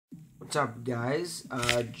What's up, guys?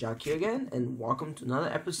 Jack here again, and welcome to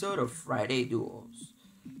another episode of Friday Duels.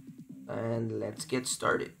 And let's get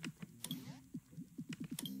started.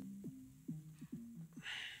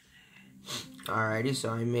 Alrighty, so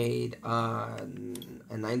I made a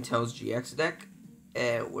Ninetales Gx deck,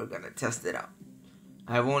 and we're gonna test it out.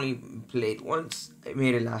 I've only played once. I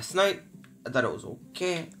made it last night. I thought it was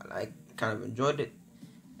okay. I kind of enjoyed it.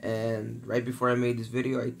 And right before I made this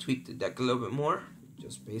video, I tweaked the deck a little bit more,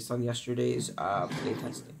 just based on yesterday's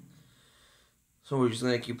playtesting. So we're just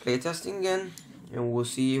gonna keep playtesting again, and we'll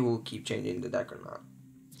see if we'll keep changing the deck or not.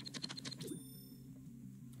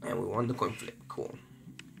 And we won the coin flip. Cool.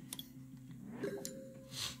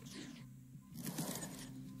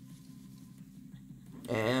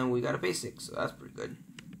 And we got a basic, so that's pretty good.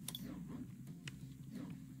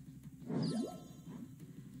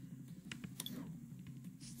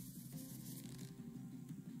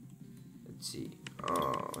 Let's see.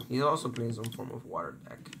 He's also playing some form of water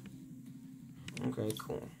deck. Okay,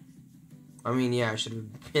 cool. I mean, yeah, I should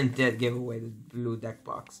have been dead, give away the blue deck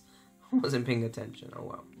box. I wasn't paying attention. Oh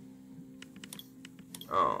well.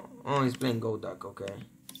 Oh, he's playing gold duck. Okay.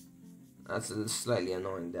 That's a slightly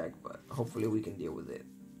annoying deck, but hopefully we can deal with it.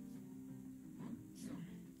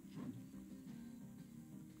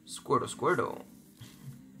 Squirtle.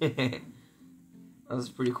 That's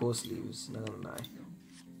pretty cool sleeves, not gonna lie.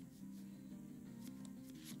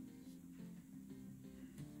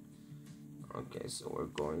 Okay, so we're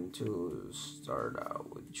going to start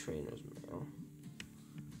out with Trainer's Mail.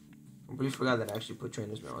 I completely forgot that I actually put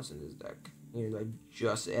Trainer's Mail in this deck, even though I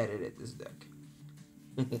just edited this deck.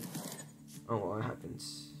 Oh, well, what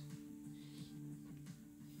happens?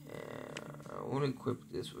 I won't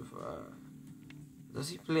equip this with, does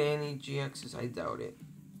he play any GXs? I doubt it.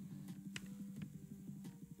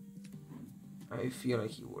 I feel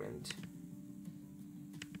like he wouldn't.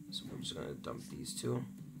 So we're just gonna dump these two.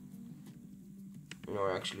 And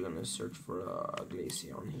we're actually gonna search for a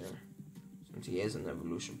Glaceon here, since he is an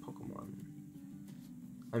evolution Pokemon.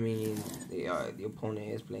 I mean, the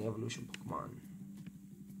opponent is playing evolution Pokemon.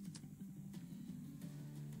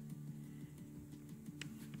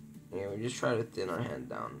 Yeah, we just try to thin our hand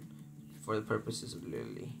down for the purposes of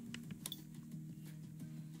Lily.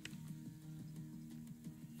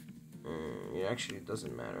 It actually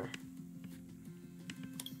doesn't matter.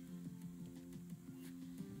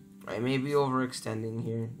 I may be overextending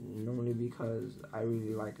here, only because I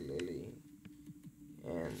really like Lily,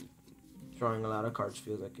 and drawing a lot of cards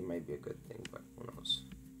feels like it might be a good thing, but who knows.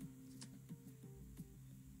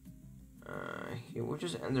 Here, we'll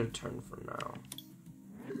just end their turn for now.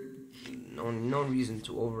 No reason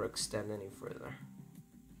to overextend any further.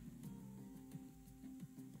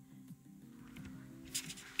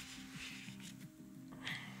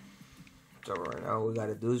 So right now, all we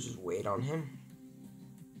gotta do is just wait on him.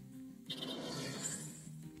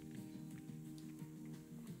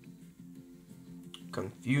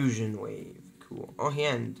 Confusion Wave, cool. Oh, he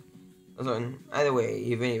ends. So either way,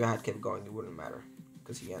 even if I had kept going, it wouldn't matter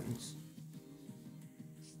because he ends.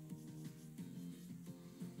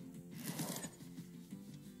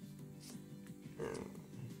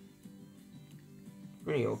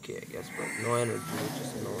 Pretty okay, I guess, but no energy, which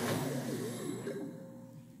is annoying.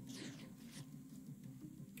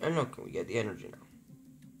 I don't know, can we get the energy now?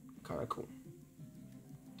 Kinda cool.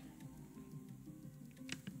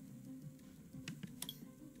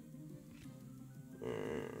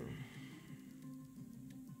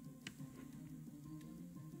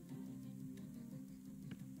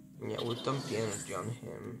 Yeah, we'll dump the energy on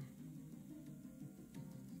him.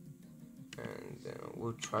 And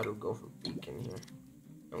we'll try to go for Beacon here.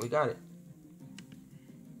 And we got it.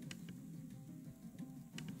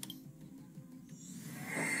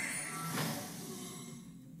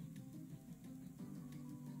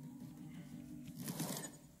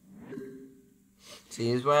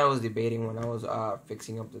 See, this is what I was debating when I was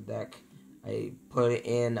fixing up the deck. I put it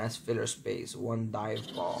in as filler space, one dive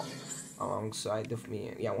ball alongside the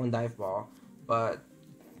one dive ball. But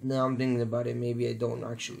now I'm thinking about it, maybe I don't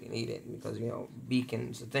actually need it because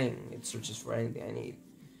Beacon's a thing. It searches for anything I need.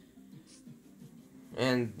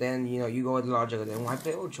 And then you go with the logic of then why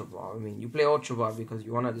play Ultra Ball? I mean, you play Ultra Ball because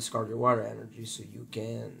you want to discard your water energy so you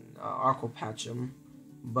can Aqua Patch them,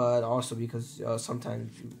 but also because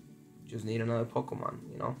sometimes you just need another Pokemon.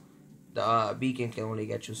 The Beacon can only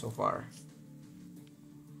get you so far.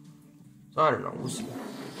 So I don't know. We'll see.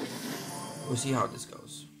 We'll see how this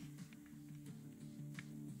goes.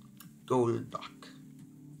 Gold Duck.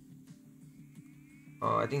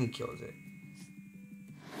 Oh, I think he kills it.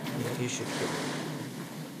 Yeah, he should kill it.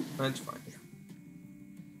 That's fine.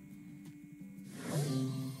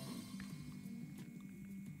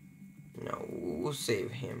 we'll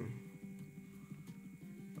save him.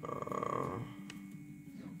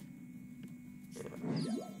 Yeah.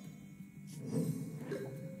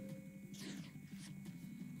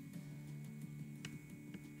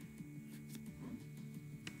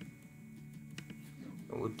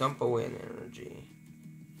 And we'll dump away an energy,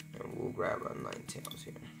 and we'll grab a Ninetales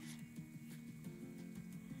here.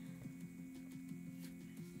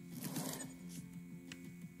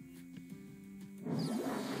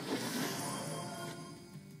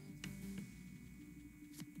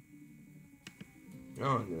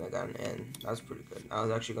 Oh, and then I got an N. That's pretty good. I was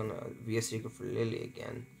actually gonna be a secret for Lily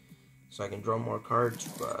again, so I can draw more cards.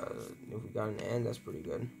 But if we got an N, that's pretty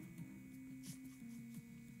good.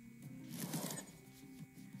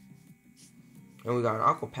 And we got an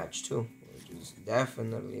Aqua Patch too, which is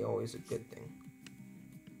definitely always a good thing.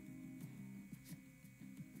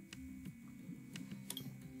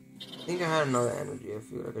 I think I had another energy. I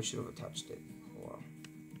feel like I should have attached it. Wow.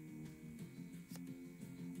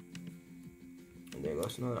 And there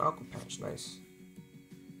goes another Aqua Patch. Nice.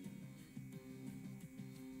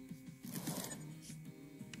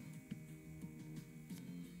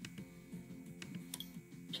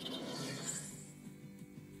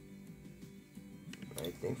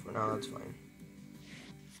 I think for now that's fine.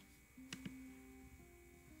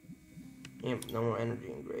 Yep, no more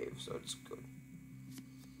energy engraved, so it's good.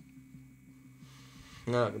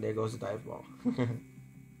 No, there goes the dive ball.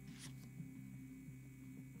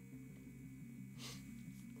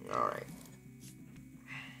 Alright.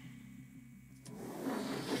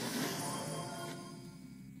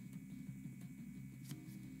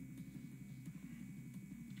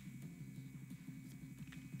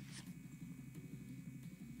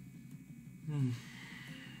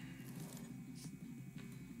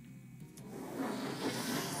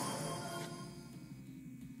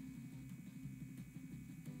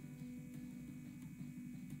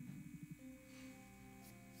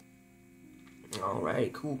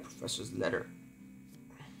 Alright, cool. Professor's letter.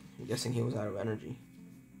 I'm guessing he was out of energy.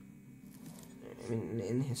 I mean,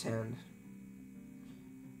 in his hand.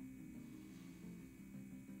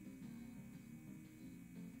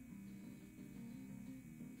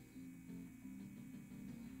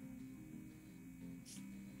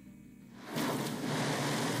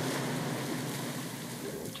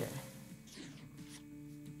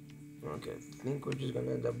 Okay, I think we're just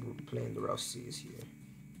gonna end up playing the Rouse Seas here.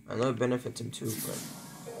 I know it benefits him too, but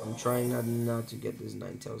I'm trying not to get this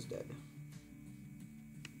Ninetales dead.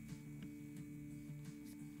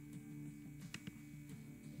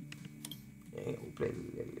 Yeah, we'll play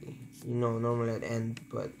Lily. You know, normally I'd end,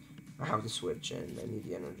 but I have to switch and I need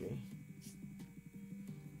the energy.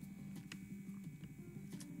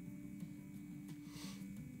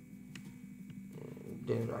 It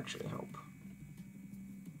didn't actually help.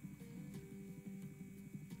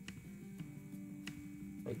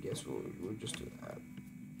 I guess we'll just do that.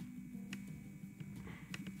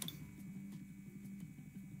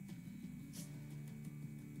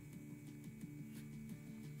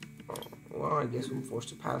 Oh, well, I guess I'm forced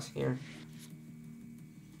to pass here.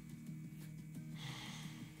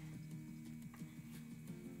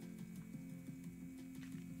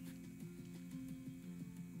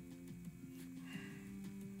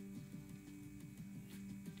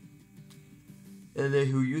 And then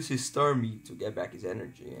he'll use his star meat to get back his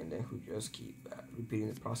energy, and then he'll just keep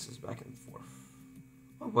repeating the process back and forth.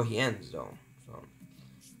 Oh, but he ends though, so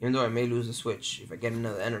even though I may lose the switch, if I get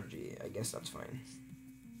another energy, I guess that's fine.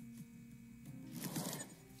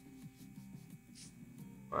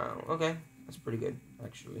 Wow, okay, that's pretty good,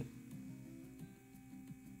 actually.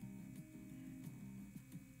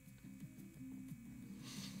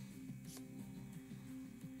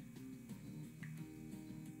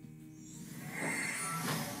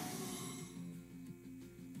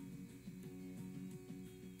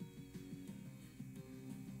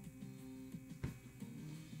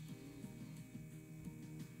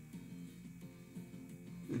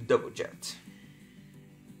 Double jet.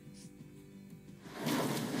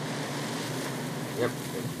 Yep,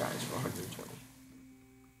 then he dies for 120.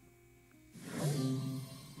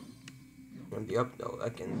 On the up though, I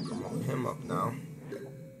can promote him up now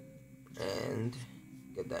and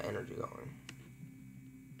get that energy going.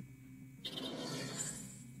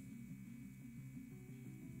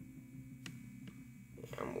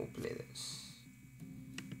 And we'll play this.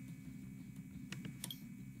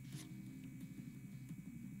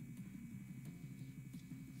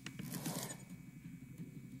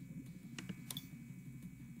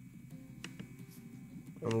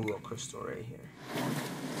 And we'll go crystal right here.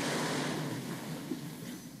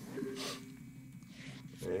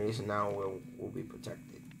 And at least now we'll be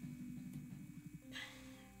protected.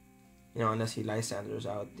 You know, unless he Lysanders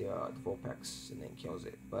out the Vulpix and then kills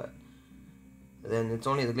it. But then it's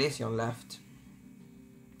only the Glaceon left,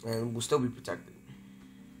 and we'll still be protected.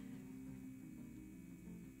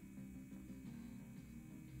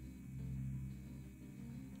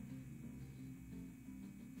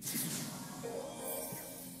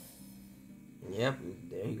 Yep,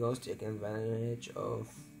 there he goes, taking advantage of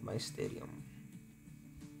my stadium.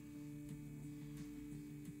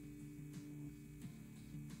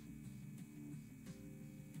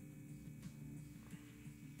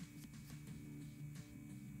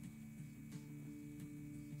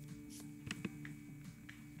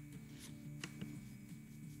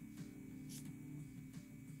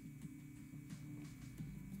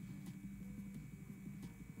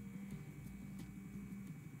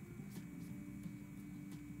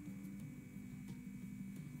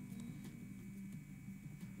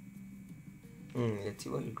 Let's see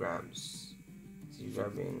what he grabs. Is he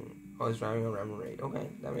grabbing... Oh, he's grabbing a Remoraid. Okay,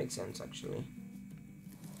 that makes sense, actually.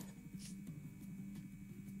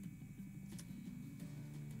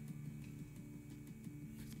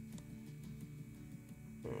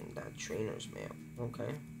 That Trainer's Mail.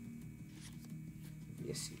 Okay.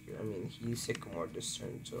 Be a Seeker. I mean, he's Sycamore this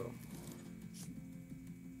turn, so...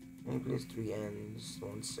 He plays 3 ends,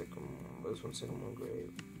 1 Sycamore, this 1 Sycamore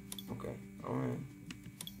Grave. Okay, alright.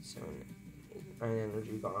 7, 8, 9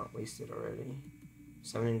 energy got wasted already.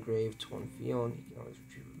 7 engraved, 1 field. He can always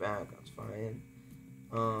retrieve it back. That's fine.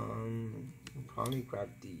 He'll probably grab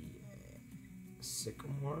the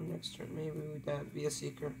Sycamore next turn, maybe with that via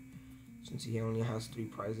Seeker, since he only has 3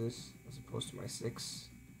 prizes as opposed to my 6.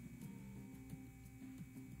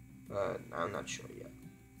 But I'm not sure yet.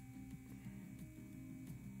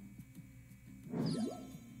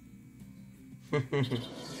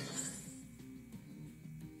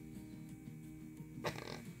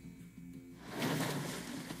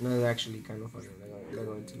 No, it's actually kind of funny. They're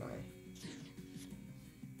going to lie.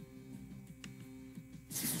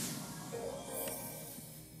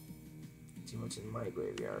 Let's see what's in my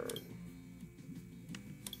graveyard.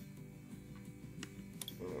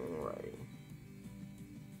 Alright.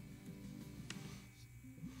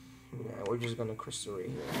 Yeah, we're just gonna Crystal Ray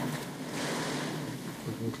here.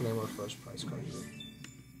 We can claim our first prize card here.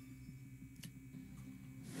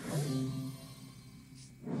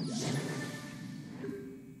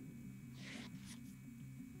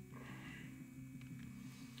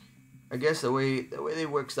 I guess the way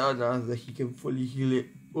it works out now is that he can fully heal it.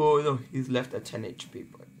 Oh no, he's left at 10 HP,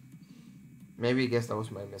 but maybe I guess that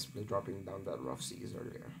was my misplay dropping down that Rough Seas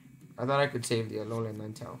earlier. I thought I could save the Alolan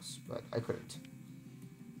Ninetales, but I couldn't.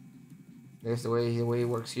 I guess the way it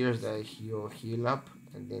works here is that he'll heal up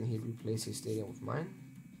and then he'll replace his stadium with mine.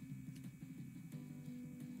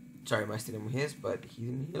 Sorry, my stadium with his, but he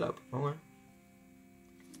didn't heal up. Okay.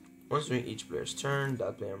 Once during each player's turn,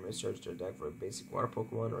 that player may search their deck for a basic water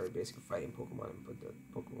Pokemon or a basic fighting Pokemon and put the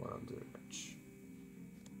Pokemon onto the bench.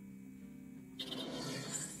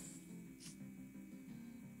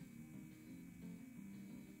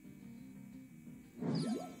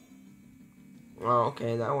 Oh,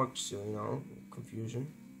 okay, that works too, you know, confusion.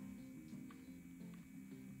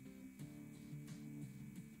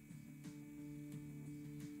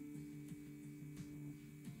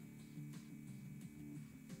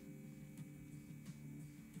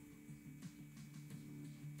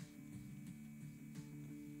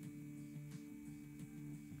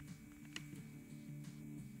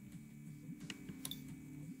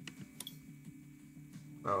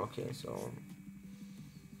 Oh, okay, so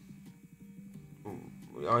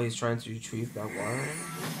oh, he's trying to retrieve that water.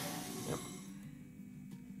 Yep.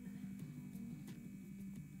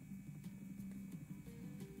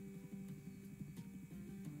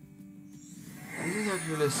 This is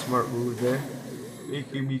actually a smart move there,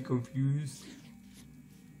 making me confused.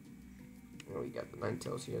 Oh, we got the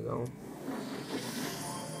Ninetales here though.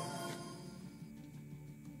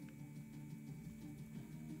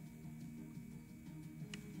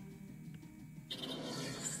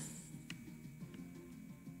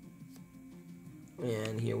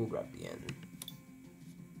 And here we'll grab the end.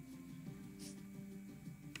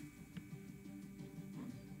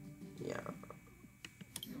 Yeah.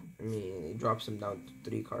 I mean, it drops him down to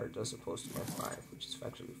 3 cards as opposed to my 5, which is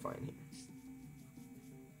actually fine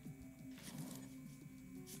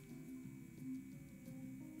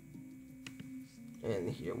here.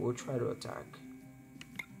 And here we'll try to attack.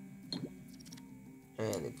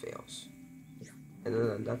 And it fails. And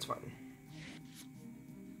then that's fine.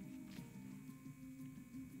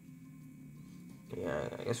 Yeah,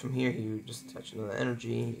 I guess from here he just attach another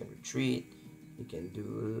energy, he can retreat, he can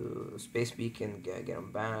do Space Beacon, get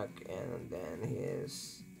him back, and then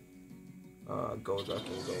his goes, I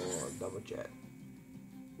can go double jet.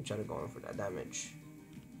 I'm trying to go in for that damage.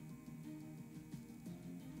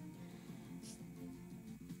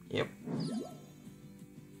 Yep.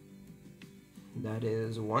 That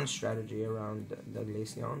is one strategy around the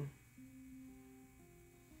Glaceon.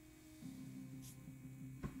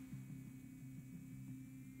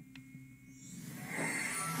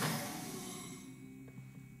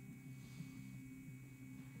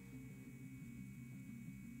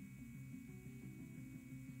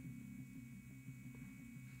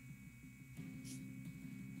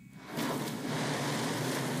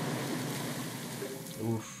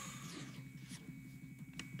 Oof.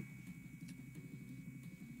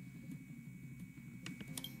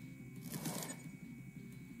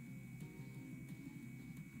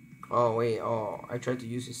 Oh wait, oh, I tried to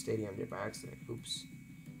use his stadium there by accident. Oops.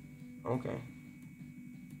 Okay.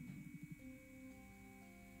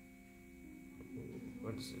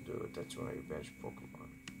 What does it do? That's one of your bench Pokemon.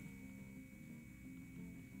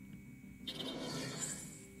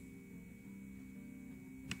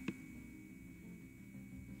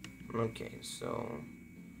 Okay, so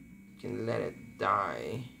you can let it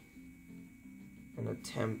die and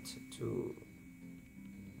attempt to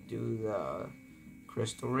do the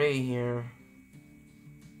Crystal Ray here,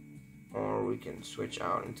 or we can switch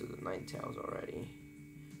out into the Ninetales already.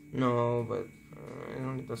 No, but it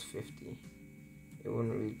only does 50. It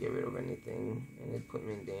wouldn't really get rid of anything, and it put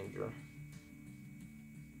me in danger.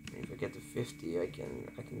 If I get to 50, I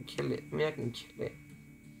can kill it. I mean, I can kill it,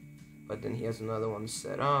 but then he has another one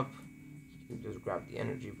set up. He can just grab the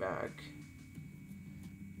energy back.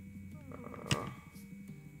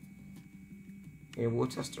 Yeah, we'll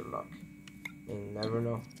test our luck. You never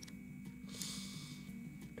know.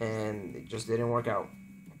 And it just didn't work out.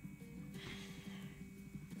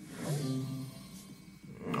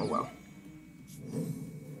 Oh well.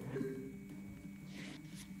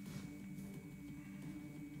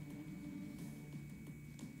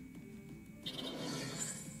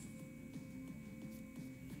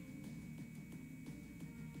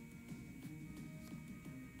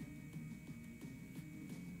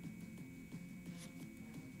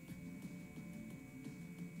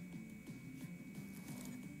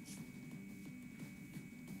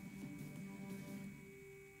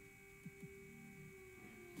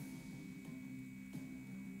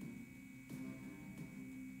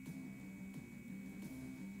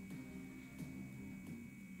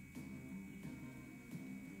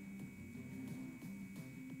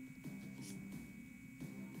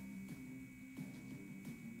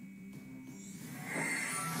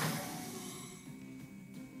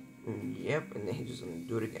 Yep, and then he's just gonna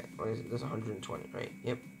do it again. What is it? That's 120, right?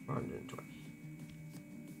 Yep, 120.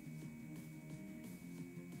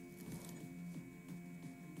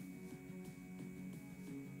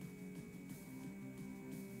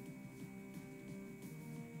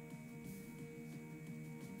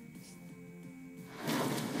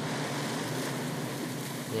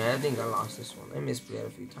 Yeah, I think I lost this one. I misplayed a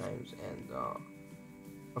few times, and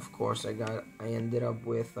of course I ended up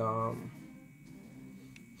with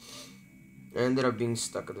I ended up being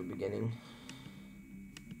stuck at the beginning.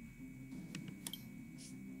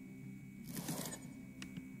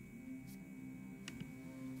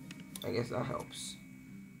 I guess that helps.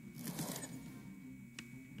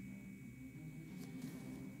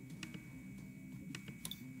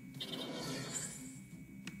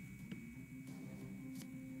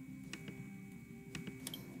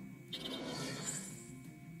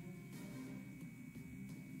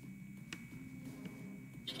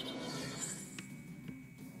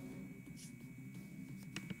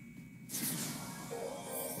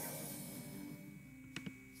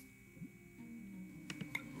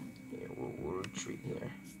 We'll retreat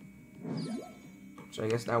here. So I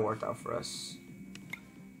guess that worked out for us.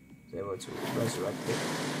 Was able to resurrect it,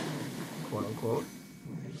 quote unquote.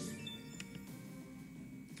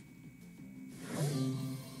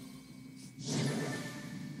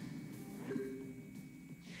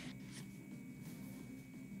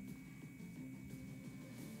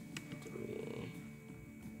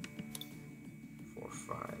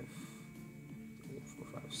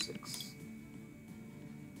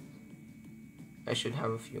 I should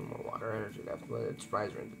have a few more water energy left, but it's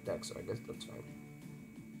Riser in the deck, so I guess that's fine.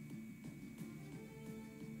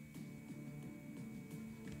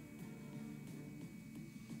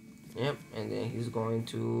 Yep, and then he's going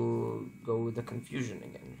to go with the confusion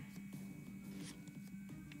again.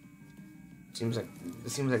 It seems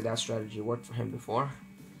like that strategy worked for him before.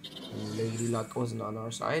 And Lady Luck wasn't on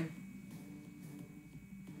our side.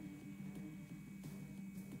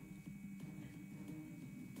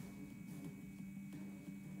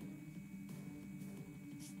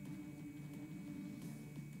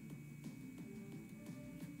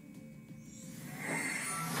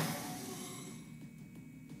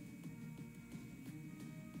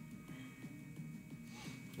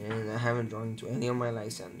 And I haven't drawn into any of my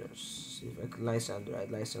Lysanders. See if I could Lysander,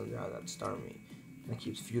 I'd Lysander out that Starmie. That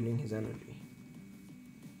keeps fueling his energy.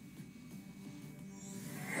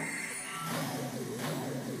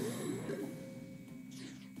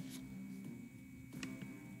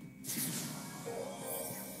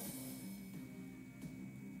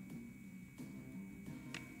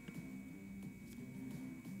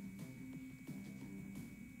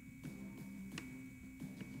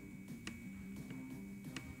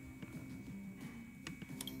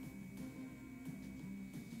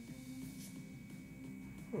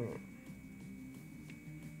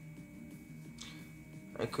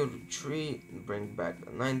 I could retreat and bring back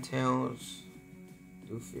the Ninetales,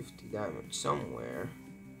 do 50 damage somewhere,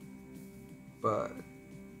 but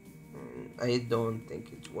I don't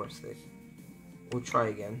think it's worth it. We'll try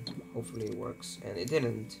again, hopefully it works, and it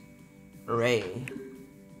didn't. Hooray.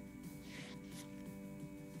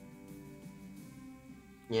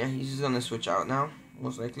 Yeah, he's just gonna switch out now,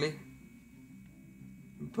 most likely.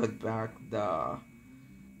 Put back the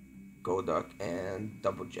Golduck and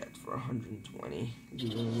Double Jet for 120.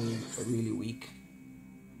 He's really weak.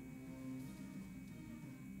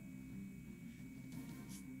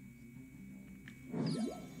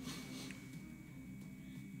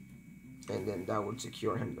 And then that would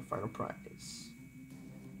secure him the final prize.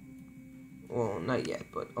 Well, not yet,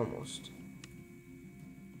 but almost.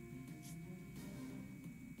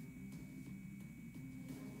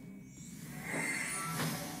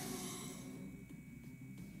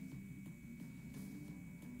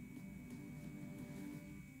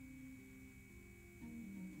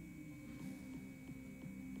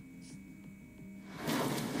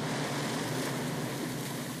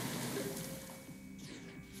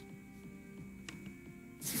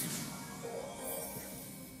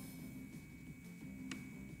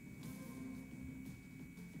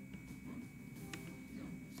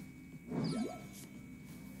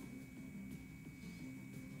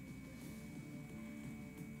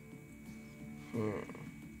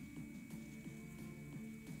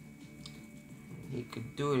 He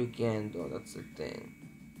could do it again though, that's the thing.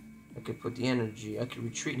 I could put the energy, I could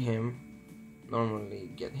retreat him, normally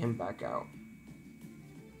get him back out.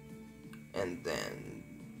 And then,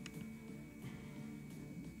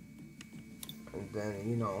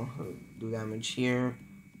 you know, do damage here.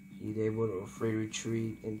 He's able to free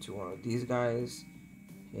retreat into one of these guys,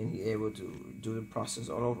 and he's able to do the process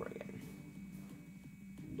all over again.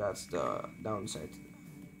 That's the downside to that.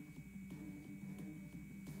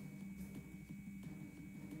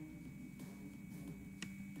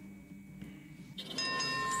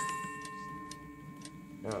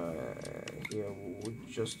 Here we'll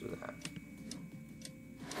just do that.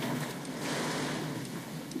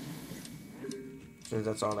 Since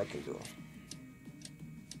that's all I can do.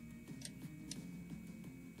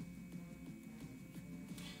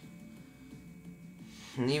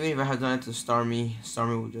 And even if I had done it to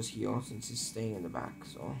Starmie would just heal since he's staying in the back.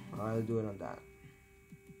 So I'll do it on that.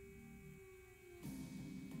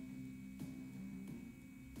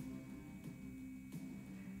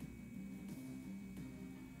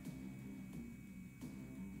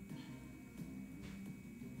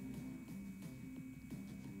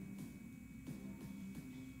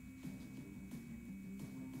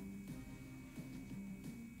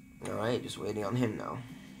 Alright, just waiting on him now.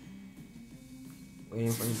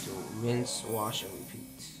 Waiting for him to rinse, wash, and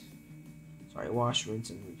repeat. Sorry, wash, rinse,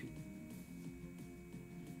 and repeat.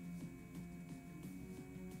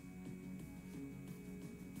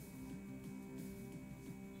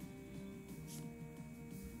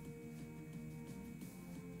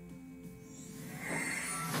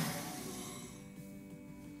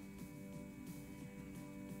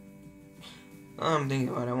 I'm thinking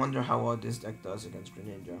about it. I wonder how well this deck does against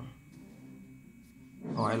Greninja.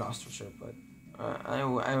 Oh, I lost for sure, but I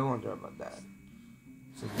wonder about that.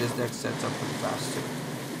 So this deck sets up pretty fast too.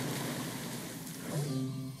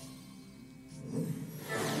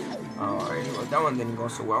 Alrighty, well that one didn't go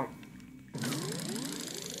so well.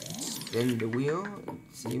 Spin the wheel and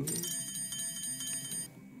see.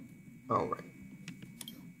 Alright.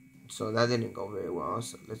 So that didn't go very well,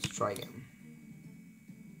 so let's try again.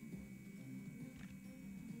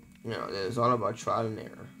 You know, it's all about trial and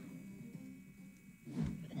error.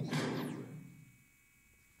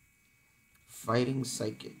 Fighting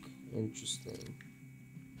Psychic. Interesting.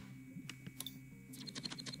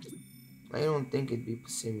 I don't think it'd be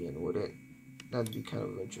Passimian, would it? That'd be kind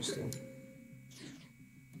of interesting.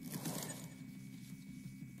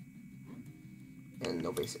 And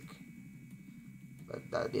no basic.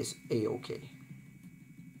 But that is A-okay.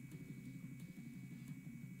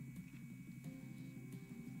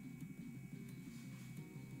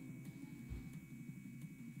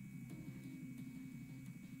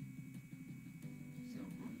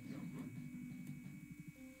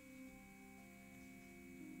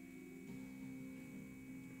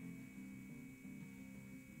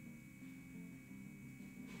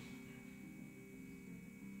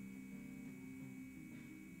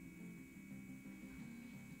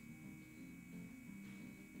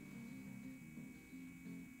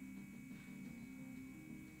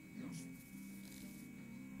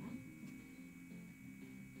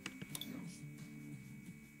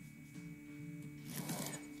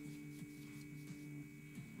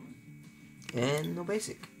 And no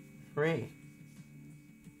basic. Hooray.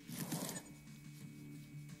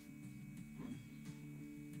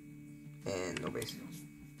 And no basic.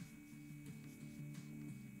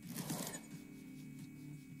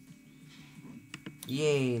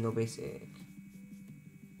 Yay, no basic.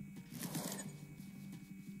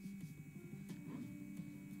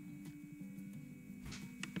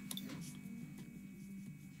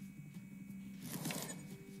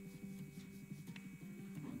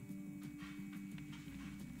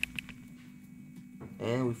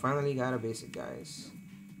 And we finally got a basic, guys.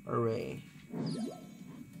 Hooray.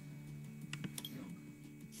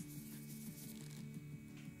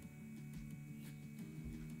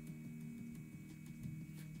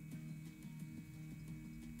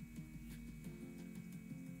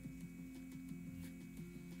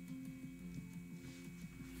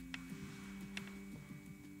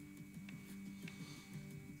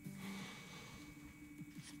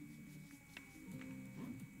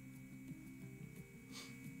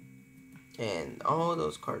 And all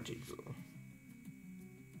those cards you drew.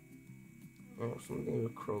 Oh, something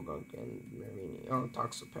with Krogunk and Marini. Oh,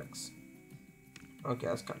 Toxapex. Okay,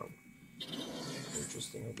 that's kind of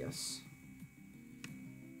interesting, I guess.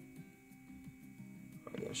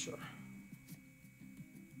 Oh, yeah, sure.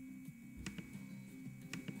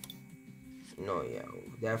 No, yeah,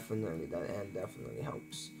 definitely. That hand definitely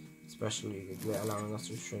helps. Especially allowing us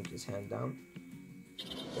to shrink his hand down.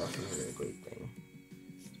 Definitely a great thing.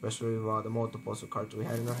 Especially with all the multiples of cards we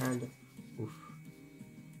had in our hand. Oof.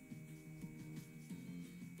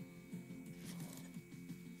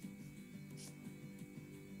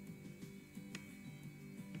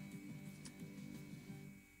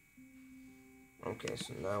 Okay,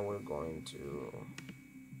 so now we're going to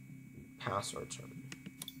pass our turn.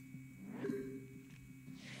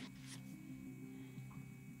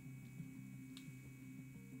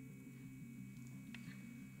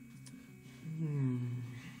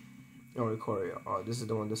 Oh, Ikoria. Oh, this is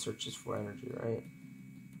the one that searches for energy, right?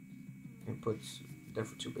 It puts there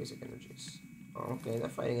for 2 basic energies. Oh, okay,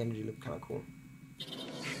 that fighting energy looked kind of cool.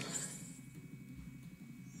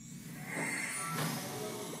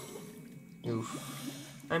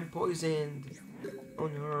 Oof. I'm poisoned. Oh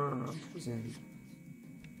no, I'm poisoned.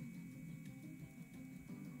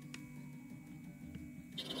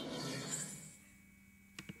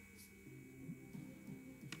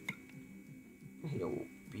 He'll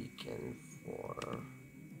beacon for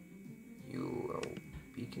you. I'll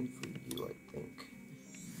beacon for you, I think.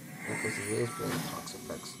 Because he is playing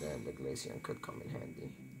Toxapex, then the Glaceon could come in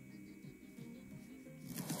handy.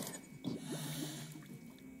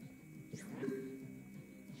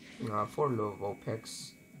 For low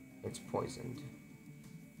Vulpix, it's poisoned.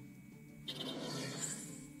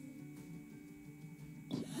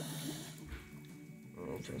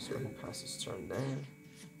 Okay, so he passes turn there.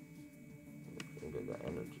 Get that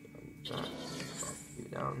energy on that. Drop you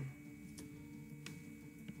down.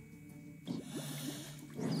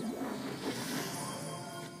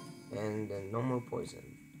 And then no more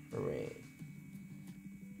poison. Hooray.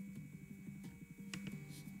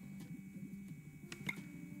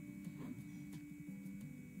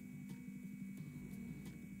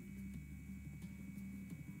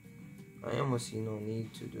 I almost see no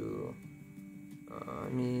need to do, I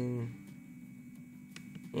mean,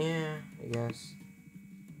 yeah, I guess.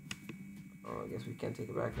 Oh, I guess we can't take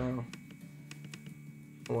it back now.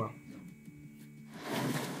 Oh, well.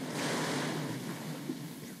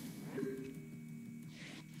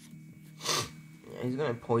 Yeah, he's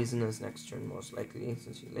gonna poison us next turn, most likely,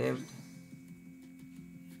 since he lived.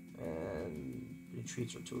 And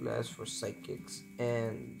retreats are 2 less for Psychics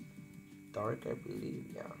and Dark, I believe,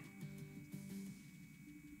 yeah.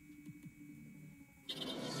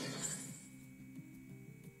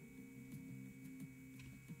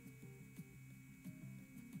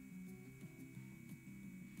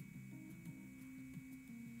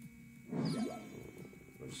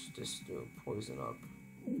 Let's just do poison up.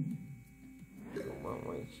 One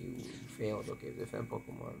way he failed. Okay, defend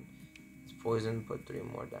Pokemon. It's poison, put 3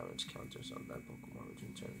 more damage counters on that Pokemon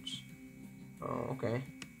between turns. Oh, okay.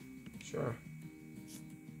 Sure.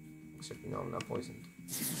 Except, you know, I'm not poisoned.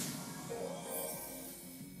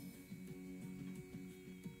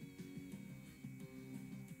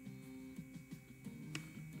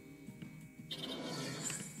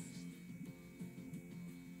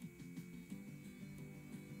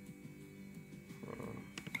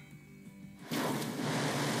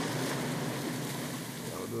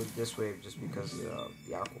 Do it this way just because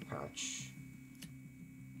the Aqua Patch.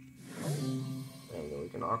 And then we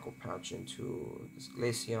can Aqua Patch into this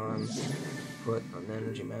Glaceon, put an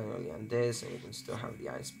energy manually on this, and we can still have the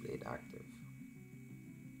Ice Blade active.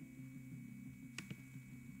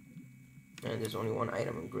 And there's only one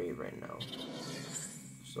item in grave right now.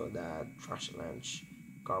 So that Trash Lunch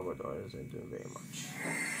Garbodor isn't doing very much.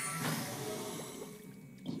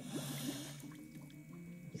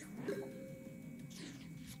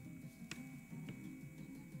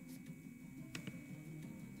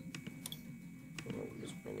 We'll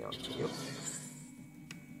just bring it out to you.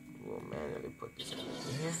 We'll manually put this in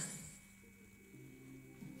here.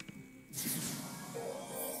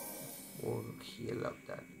 We'll heal up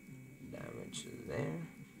that damage there.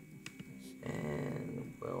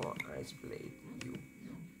 And we'll Ice Blade you.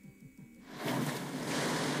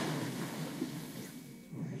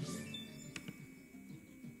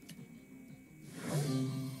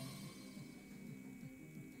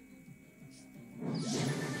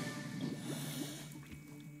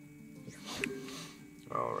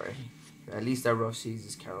 Alright. At least that Rough Seas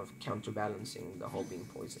is kind of counterbalancing the whole being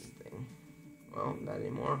poison thing. Well, not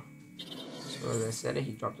anymore. So as I said,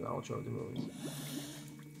 he dropped an Ultra of the Moon.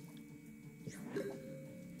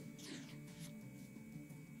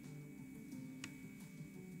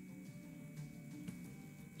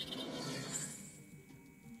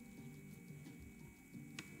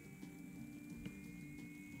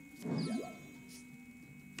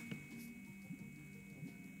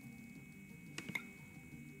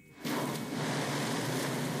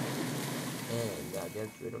 And that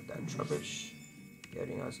gets rid of that rubbish,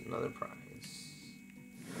 getting us another prize.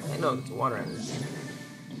 I know it's water energy.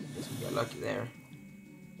 Guess we got lucky there.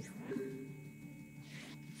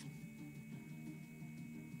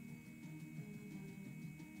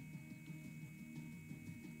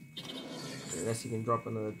 Unless you can drop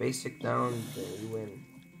another basic down, then we win.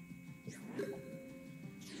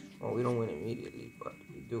 Well, we don't win immediately, but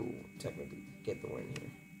we do technically get the win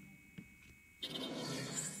here.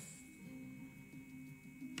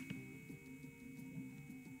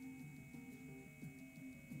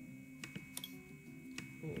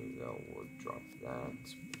 Here we go, we'll drop that,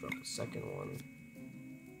 drop a second one.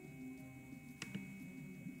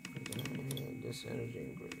 And this energy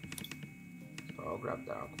engraved. So I'll grab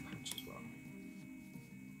that Aqua Patch as well.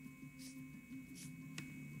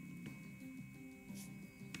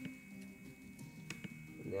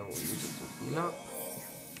 And then we'll use it to heal up.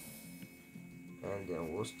 And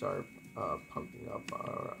then we'll start pumping up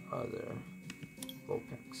our other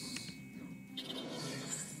Vulpix.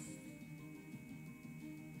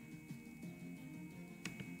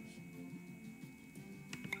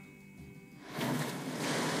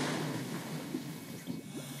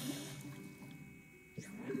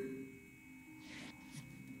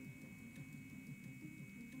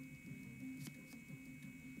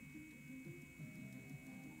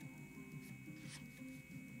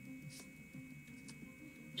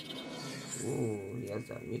 Ooh, he has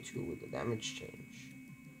that Mewtwo with the damage change.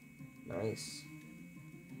 Nice.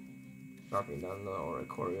 Dropping down the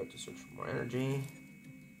Oricorio to search for more energy.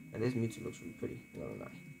 And this Mewtwo looks really pretty, I'm not gonna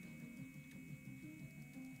lie.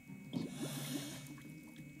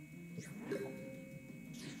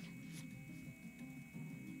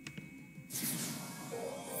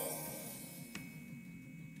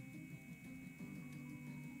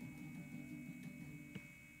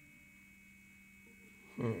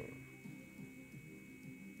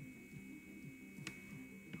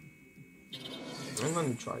 I'm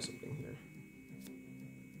gonna try something here.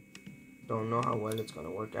 Don't know how well it's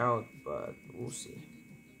gonna work out, but we'll see.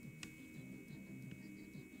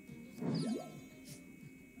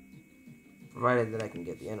 Provided that I can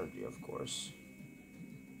get the energy, of course.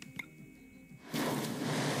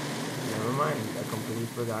 Never mind, I completely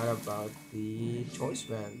forgot about the Choice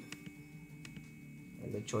Band.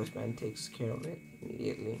 And the Choice Band takes care of it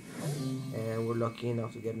immediately. And we're lucky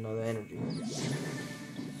enough to get another energy.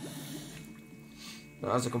 Now,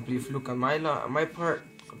 that was a complete fluke on my part.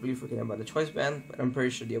 Completely forgetting about the Choice Band, but I'm pretty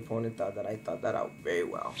sure the opponent thought that I thought that out very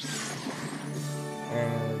well.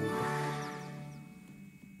 And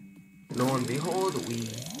lo and behold, we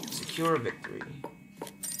secure a victory.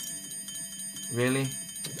 Really?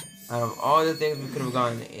 Out of all the things we could have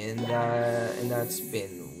gone in that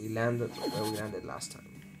spin, we landed where we landed last time.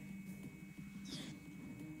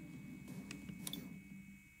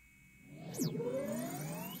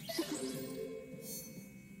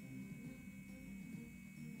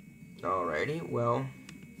 Alrighty, well,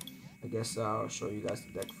 I guess I'll show you guys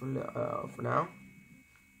the deck for now.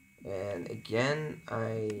 And again,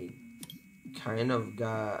 I kind of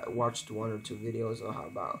watched one or two videos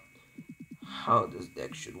about how this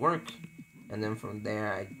deck should work, and then from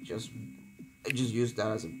there I just used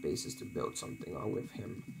that as a basis to build something on with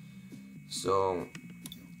him. So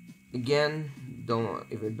again,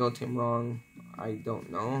 if I built him wrong, I don't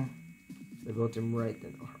know. If I built him right,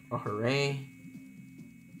 then a hooray,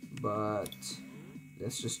 but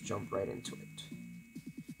let's just jump right into it.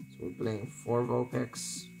 So we're playing 4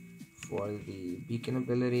 Vulpix for the Beacon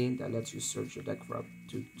ability that lets you search your deck for up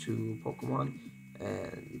to 2 Pokemon,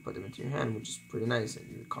 and you put them into your hand, which is pretty nice,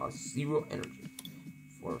 and it costs 0 energy.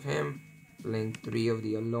 4 of him. Playing 3 of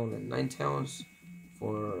the Alone and Ninetales.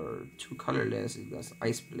 For 2 colorless, it does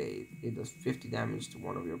Ice Blade. It does 50 damage to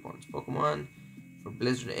one of your opponent's Pokemon. For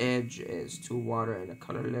Blizzard Edge, it's 2 water and a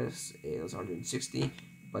colorless. It does 160,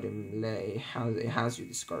 but it has you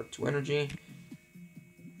discard 2 energy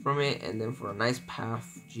from it. And then for a Nice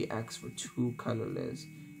Path GX for 2 colorless,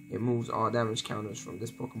 it moves all damage counters from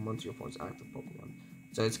this Pokemon to your opponent's active Pokemon.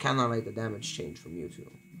 So it's kind of like the damage change from Mewtwo,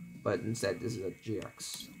 but instead this is a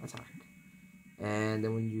GX attack. And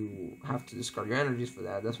then when you have to discard your energies for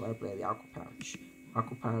that, that's why I play the Aqua Patch.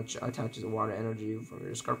 Aqua Patch attaches a water energy from your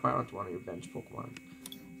discard pile to one of your bench Pokemon,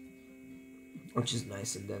 which is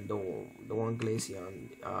nice. And then the one Glaceon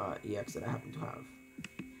EX that I happen to have,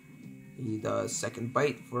 he does Second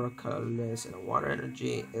Bite for a colorless and a water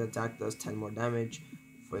energy. The attack does 10 more damage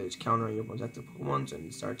for each counter on your opponent's active Pokemon, and he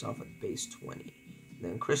starts off at base 20. And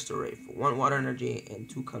then Crystal Ray for 1 water energy and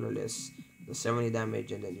 2 colorless. 70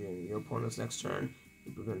 damage, and then during your opponent's next turn,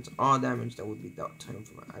 it prevents all damage that would be dealt to him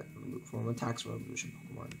from attacks from evolution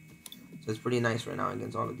Pokemon. So it's pretty nice right now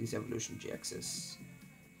against all of these evolution GXs.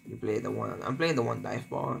 You play the one. I'm playing the one Dive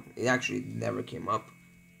Ball. It actually never came up.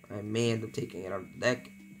 I may end up taking it out of the deck.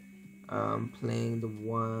 I'm playing the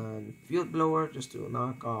one Field Blower just to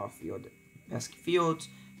knock off pesky fields,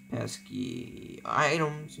 pesky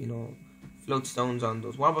items, float stones on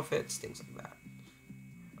those Wobbuffets, things like that.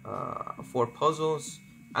 4 puzzles.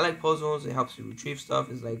 I like puzzles. It helps you retrieve stuff.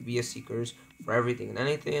 It's like VS Seekers for everything and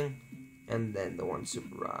anything. And then the one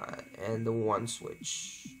Super Rod and the one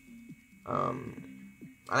Switch. I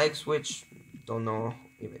like Switch. Don't know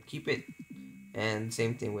if I'd keep it. And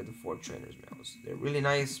same thing with the 4 Trainers Mails. They're really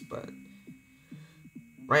nice, but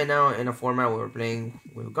right now in a format where we're playing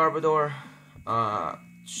with Garbodor,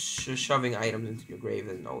 shoving items into your grave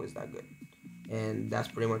isn't always that good. And that's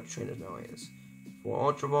pretty much Trainers Mail is. 4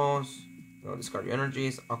 Ultra Balls, discard your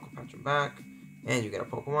energies, Aqua Patch them back, and you get a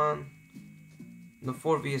Pokemon. The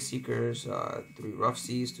 4 VS Seekers, 3 Rough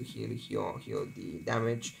Seas to heal the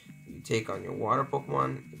damage you take on your water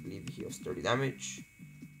Pokemon. I believe it heals 30 damage.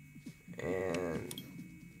 And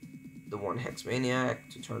the 1 Hex Maniac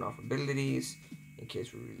to turn off abilities in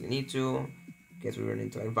case we really need to. In case we run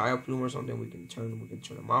into like Vileplume or something, we can turn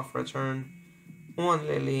them off for a turn. 1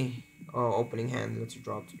 Lily. Opening hand lets you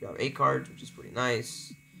have 8 cards, which is pretty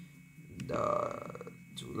nice. The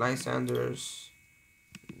 2 Lysanders,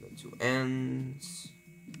 the 2 Ents,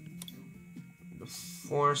 the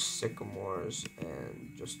 4 Sycamores,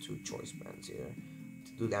 and just 2 Choice Bands here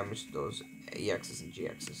to do damage to those EXs and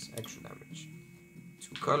GXs, extra damage.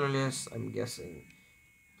 2 colorless, I'm guessing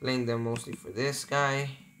playing them mostly for this guy,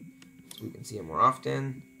 so we can see him more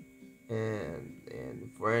often.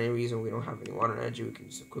 And for any reason we don't have any water energy, we can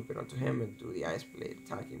just equip it onto him and do the Ice Blade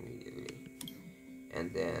attack immediately.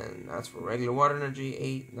 And then as for regular water energy,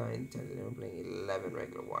 8, 9, 10, 11, I'm playing 11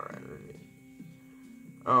 regular water energy.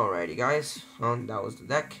 Alrighty guys, that was the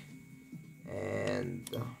deck. And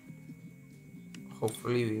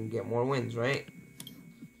hopefully we can get more wins, right?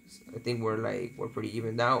 So I think we're pretty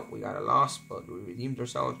evened out. We got a loss, but we redeemed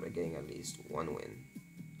ourselves by getting at least 1 win.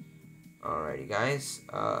 Alrighty guys,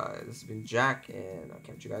 this has been Jack, and I'll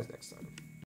catch you guys next time.